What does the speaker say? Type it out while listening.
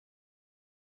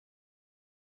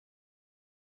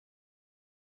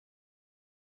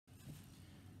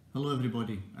Hello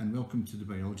everybody and welcome to the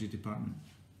biology department.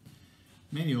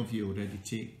 Many of you already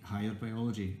take higher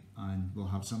biology and will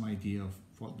have some idea of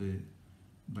what the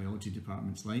biology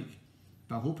department's like,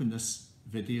 but I hope in this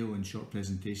video and short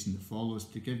presentation that follows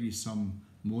to give you some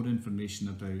more information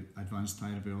about advanced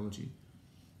higher biology,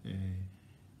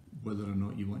 whether or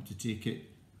not you want to take it,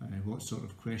 what sort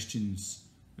of questions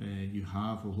you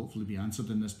have will hopefully be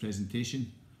answered in this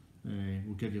presentation.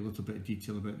 We'll give you a little bit of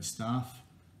detail about the staff,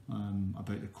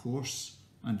 about the course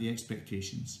and the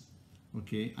expectations.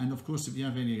 Okay, and of course if you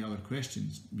have any other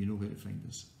questions, you know where to find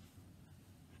us.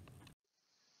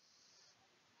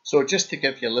 So just to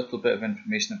give you a little bit of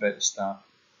information about the staff,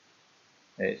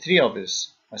 three of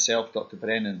us, myself, Dr.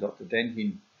 Brennan and Dr.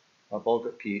 Denheen, have all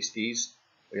got PhDs.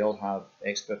 We all have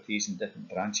expertise in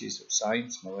different branches of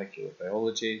science: molecular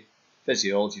biology,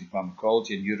 physiology and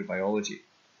pharmacology, and neurobiology.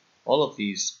 All of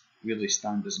these really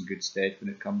stand us in good stead when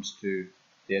it comes to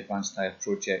the advanced higher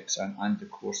projects and the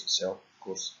course itself, of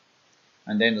course.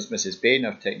 And then there's Mrs. Bain,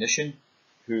 our technician,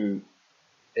 who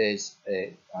is,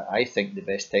 I think, the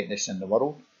best technician in the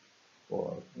world,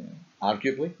 or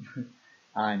arguably.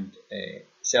 And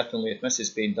certainly if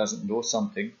Mrs. Bain doesn't know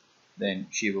something, then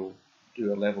she will do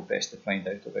her level best to find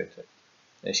out about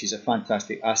it. She's a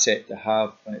fantastic asset to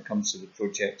have when it comes to the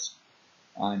projects,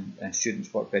 and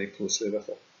students work very closely with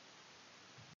her.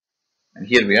 And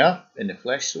here we are, in the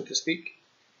flesh, so to speak,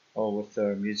 all with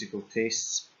our musical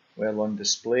tastes well on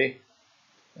display.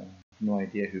 No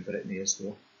idea who Brittany is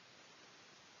though.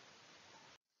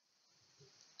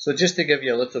 So just to give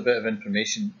you a little bit of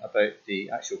information about the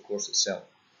actual course itself.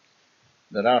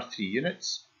 There are 3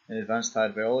 units in advanced higher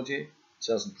biology: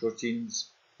 cells and proteins,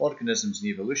 organisms and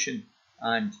evolution,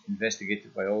 and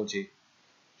investigative biology.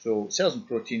 So cells and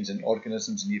proteins and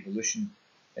organisms and evolution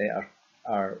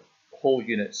are whole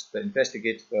units, but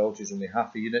investigative biology is only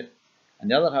half a unit, and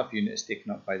the other half a unit is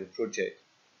taken up by the project.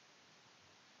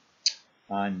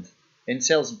 And in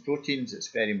cells and proteins, it's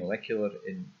very molecular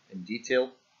in detail.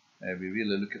 We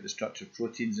really look at the structure of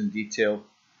proteins in detail,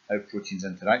 how proteins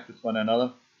interact with one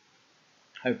another,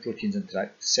 how proteins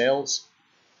interact with cells.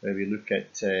 We look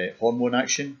at hormone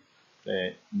action,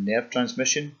 nerve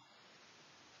transmission.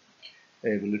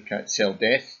 We look at cell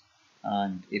death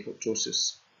and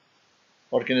apoptosis.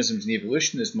 Organisms and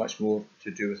evolution is much more to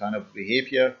do with animal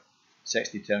behaviour,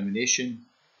 sex determination,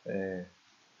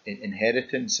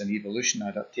 inheritance and evolution,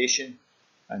 adaptation,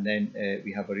 and then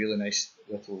we have a really nice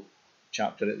little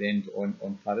chapter at the end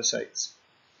on parasites.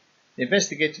 The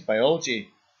investigative biology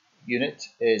unit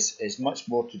is much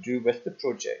more to do with the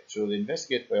project. So the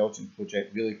investigative biology and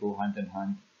project really go hand in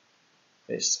hand.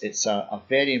 It's a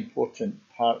very important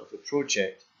part of the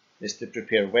project is to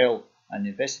prepare well, and the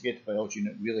investigative biology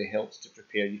unit really helps to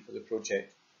prepare you for the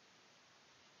project.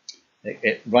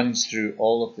 It runs through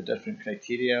all of the different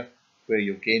criteria, where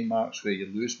you'll gain marks, where you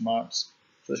lose marks.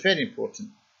 So it's very important.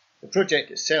 The project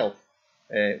itself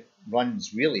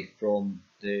runs really from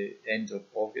the end of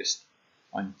August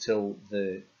until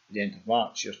the end of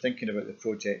March. You're thinking about the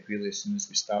project really as soon as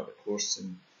we start the course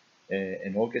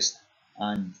in August,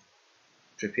 and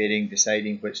preparing,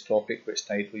 deciding which topic, which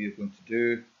title you're going to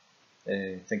do,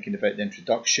 thinking about the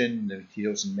introduction, the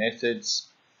materials and methods,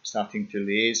 starting to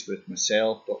liaise with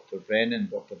myself, Dr. Brennan,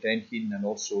 Dr. Denheen, and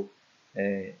also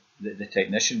the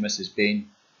technician, Mrs.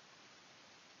 Bain.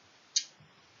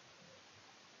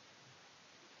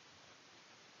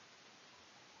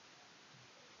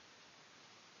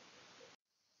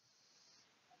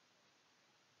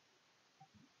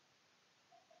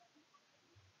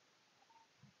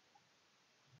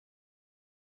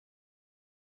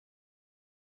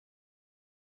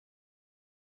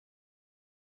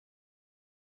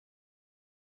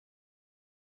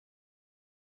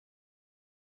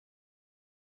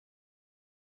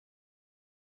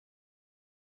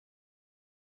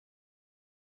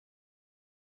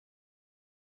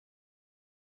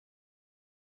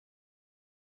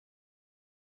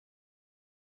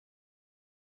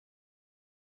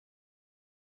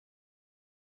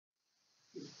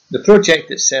 The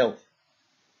project itself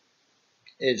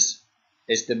is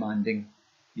demanding.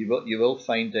 You will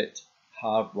find it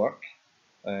hard work.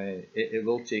 It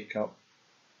will take up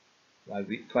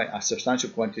quite a substantial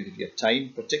quantity of your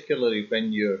time, particularly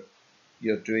when you're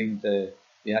doing the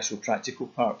actual practical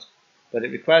part. But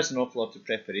it requires an awful lot of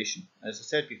preparation. As I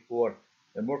said before,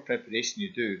 the more preparation you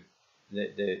do,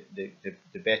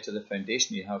 the better the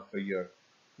foundation you have for your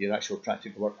actual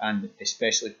practical work, and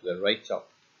especially for the write-up,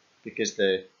 because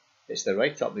it's the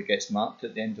write-up that gets marked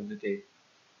at the end of the day.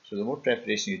 So the more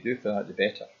preparation you do for that, the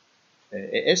better.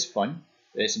 It is fun,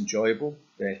 it's enjoyable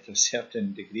to a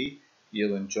certain degree,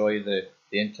 You'll enjoy the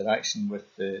interaction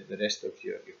with the rest of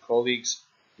your colleagues,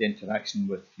 the interaction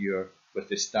with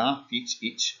the staff.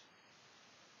 Each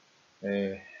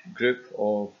group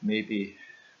of maybe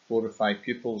 4 or 5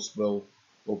 pupils will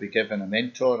be given a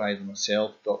mentor, either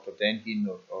myself, Dr. Denheen,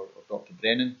 or Dr.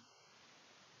 Brennan.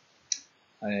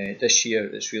 This year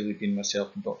it's really been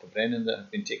myself and Dr. Brennan that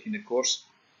have been taking the course,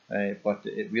 but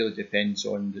it really depends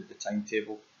on the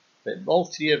timetable. But all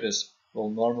 3 of us will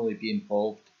normally be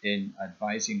involved in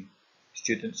advising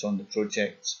students on the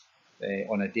projects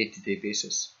on a day-to-day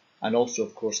basis. And also,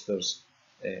 of course, there's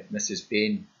Mrs.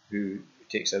 Bain, who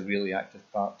takes a really active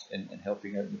part in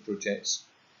helping out in the projects,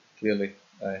 clearly,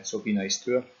 so be nice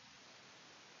to her.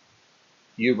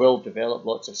 You will develop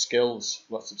lots of skills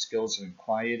of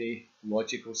inquiry,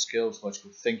 logical skills,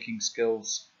 logical thinking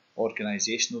skills,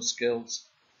 organisational skills.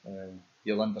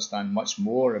 You'll understand much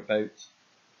more about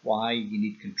why you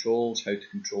need controls, how to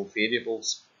control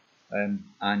variables,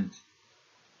 and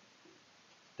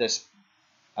this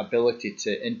ability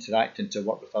to interact and to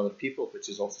work with other people, which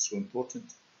is also so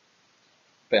important.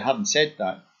 But having said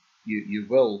that, you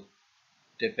will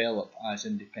develop as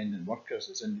independent workers,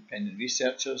 as independent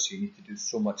researchers. You need to do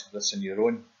so much of this on your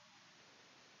own,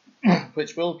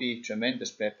 which will be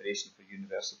tremendous preparation for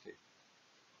university,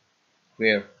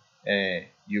 where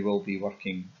you will be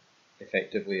working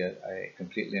effectively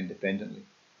completely independently.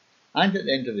 And at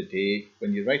the end of the day,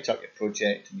 when you write up your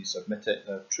project and you submit it,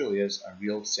 there truly is a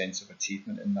real sense of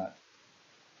achievement in that.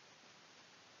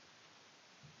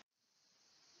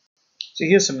 So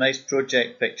here's some nice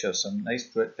project pictures, some nice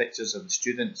pictures of the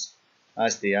students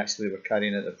as they actually were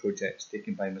carrying out their projects,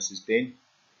 taken by Mrs. Bain.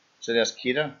 So there's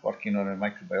Kira working on her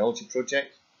microbiology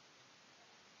project.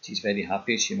 She's very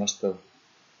happy, she must have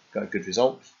got a good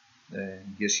result.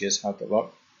 Here she is hard at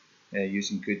work,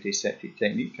 using good aseptic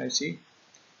technique, I see.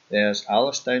 There's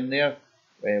Alice down there,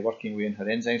 working away on her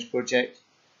enzymes project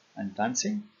and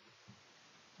dancing.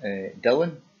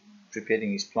 Dylan,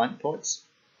 preparing his plant pots.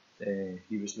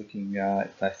 He was looking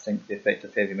at, I think, the effect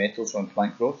of heavy metals on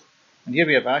plant growth. And here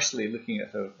we have Ashley looking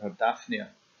at her daphnia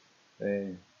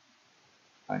and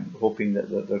hoping that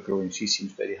they're growing. She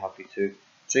seems very happy too.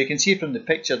 So you can see from the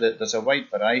picture that there's a wide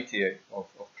variety of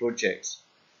projects,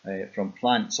 from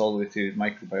plants all the way through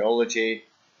microbiology,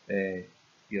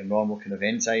 your normal kind of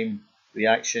enzyme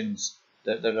reactions.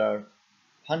 That there are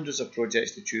hundreds of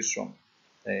projects to choose from,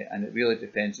 and it really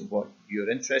depends on what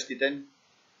you're interested in,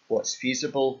 what's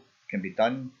feasible, can be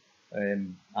done,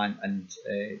 and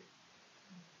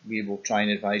we will try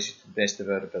and advise you to the best of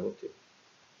our ability.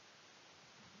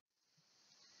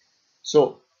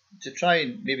 So, to try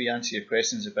and maybe answer your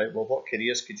questions about, well, what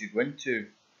careers could you go into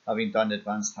having done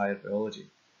advanced higher biology?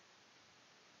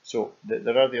 So,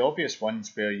 there are the obvious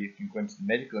ones where you can go into the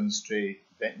medical industry,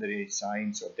 veterinary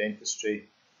science or dentistry,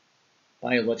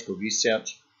 biological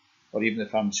research, or even the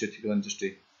pharmaceutical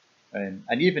industry. And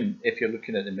even if you're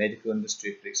looking at the medical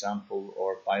industry, for example,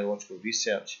 or biological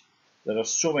research, there are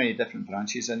so many different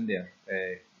branches in there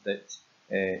that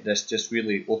this just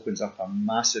really opens up a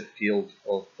massive field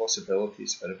of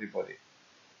possibilities for everybody.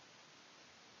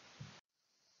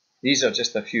 These are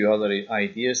just a few other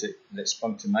ideas that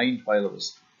sprung to mind while I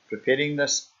was preparing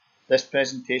this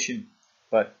presentation,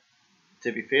 but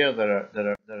to be fair,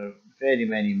 there are very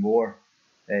many more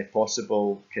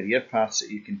possible career paths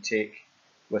that you can take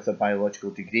with a biological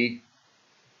degree,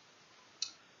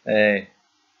 or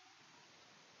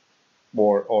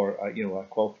a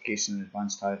qualification in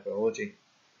advanced higher biology.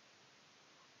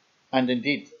 And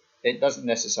indeed, it doesn't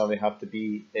necessarily have to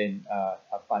be in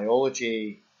a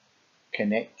biology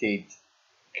connected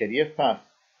career path.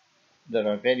 There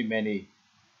are very many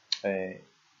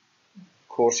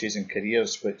courses and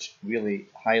careers which really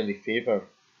highly favour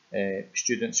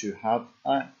students who have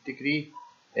a degree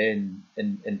in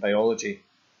biology.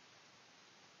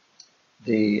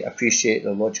 They appreciate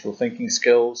the logical thinking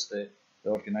skills, the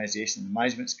organisation and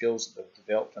management skills that they've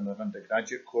developed in their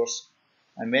undergraduate course,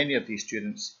 and many of these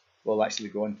students will actually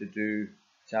go on to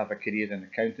have a career in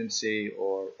accountancy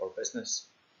or business.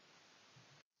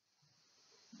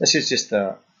 This is just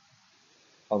a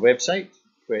website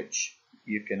which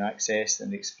you can access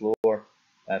and explore.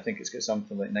 I think it's got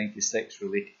something like 96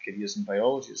 related careers in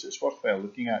biology, so it's worthwhile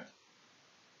looking at.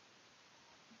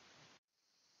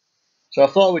 So I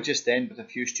thought I would just end with a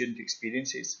few student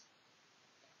experiences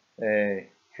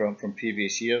from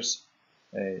previous years.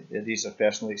 These are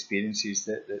personal experiences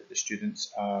that the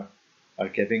students are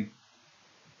giving.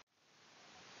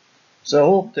 So I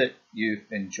hope that you've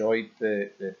enjoyed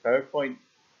the PowerPoint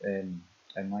and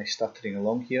my stuttering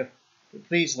along here. But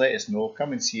please let us know.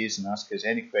 Come and see us and ask us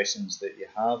any questions that you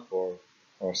have,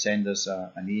 or send us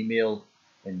an email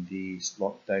in these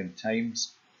lockdown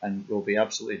times, and we'll be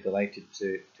absolutely delighted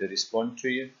to respond to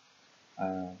you.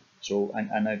 And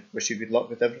I wish you good luck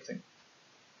with everything.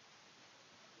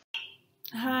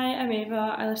 Hi, I'm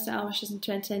Ava. I listed Aloysius in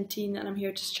 2019 and I'm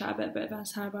here to chat a bit about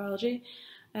advanced higher biology.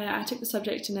 I took the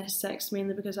subject in S6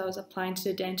 mainly because I was applying to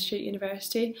do dentistry at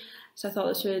university, so I thought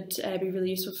this would be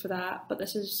really useful for that, but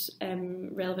this is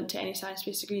relevant to any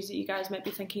science-based degrees that you guys might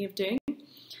be thinking of doing.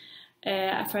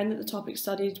 I found that the topics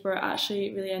studied were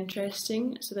actually really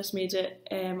interesting, so this made it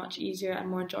much easier and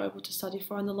more enjoyable to study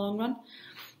for in the long run.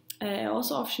 It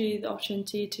also offers you the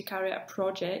opportunity to carry out a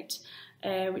project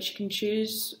which you can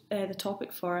choose the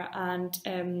topic for, and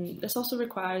this also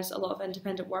requires a lot of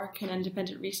independent work and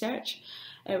independent research,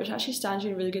 which actually stands you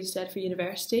in really good stead for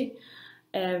university.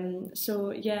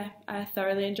 So yeah, I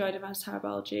thoroughly enjoyed advanced higher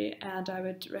biology and I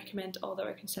would recommend all that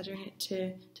are considering it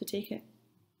to take it.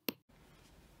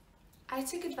 I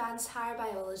took advanced higher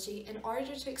biology in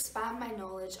order to expand my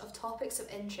knowledge of topics of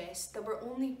interest that were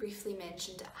only briefly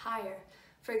mentioned at higher,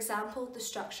 for example, the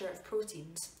structure of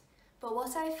proteins. But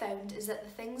what I found is that the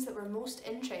things that were most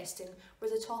interesting were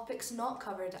the topics not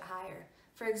covered at higher,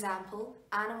 for example,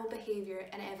 animal behaviour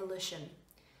and evolution.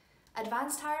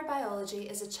 Advanced higher biology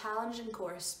is a challenging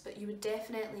course, but you would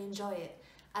definitely enjoy it,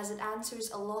 as it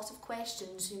answers a lot of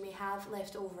questions you may have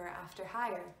left over after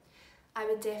higher. I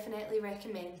would definitely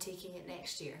recommend taking it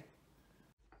next year.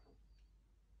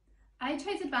 I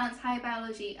chose advanced higher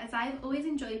biology as I've always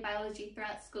enjoyed biology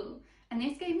throughout school, and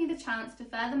this gave me the chance to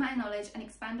further my knowledge and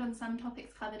expand on some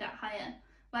topics covered at higher,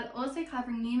 while also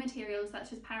covering new materials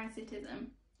such as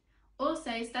parasitism.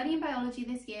 Also, studying biology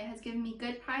this year has given me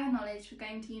good prior knowledge for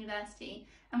going to university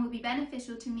and will be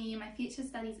beneficial to me in my future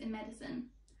studies in medicine.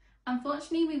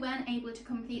 Unfortunately, we weren't able to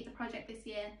complete the project this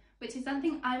year, which is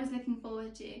something I was looking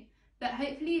forward to, but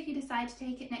hopefully if you decide to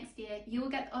take it next year, you will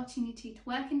get the opportunity to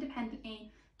work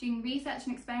independently, doing research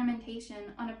and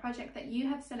experimentation on a project that you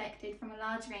have selected from a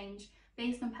large range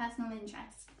based on personal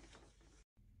interest.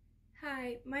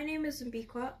 Hi, my name is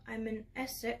Mbikwa. I'm in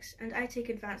S6 and I take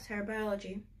advanced higher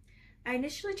biology. I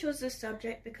initially chose this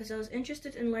subject because I was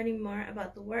interested in learning more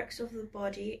about the works of the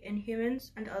body in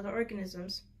humans and other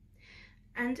organisms,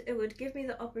 and it would give me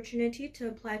the opportunity to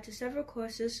apply to several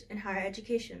courses in higher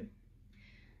education.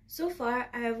 So far,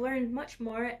 I have learned much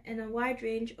more in a wide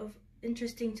range of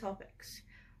interesting topics,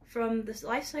 from the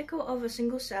life cycle of a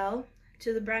single cell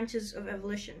to the branches of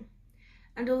evolution.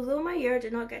 And although my year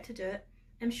did not get to do it,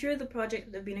 I'm sure the project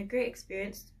would have been a great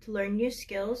experience to learn new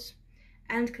skills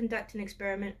and conduct an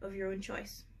experiment of your own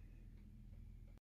choice.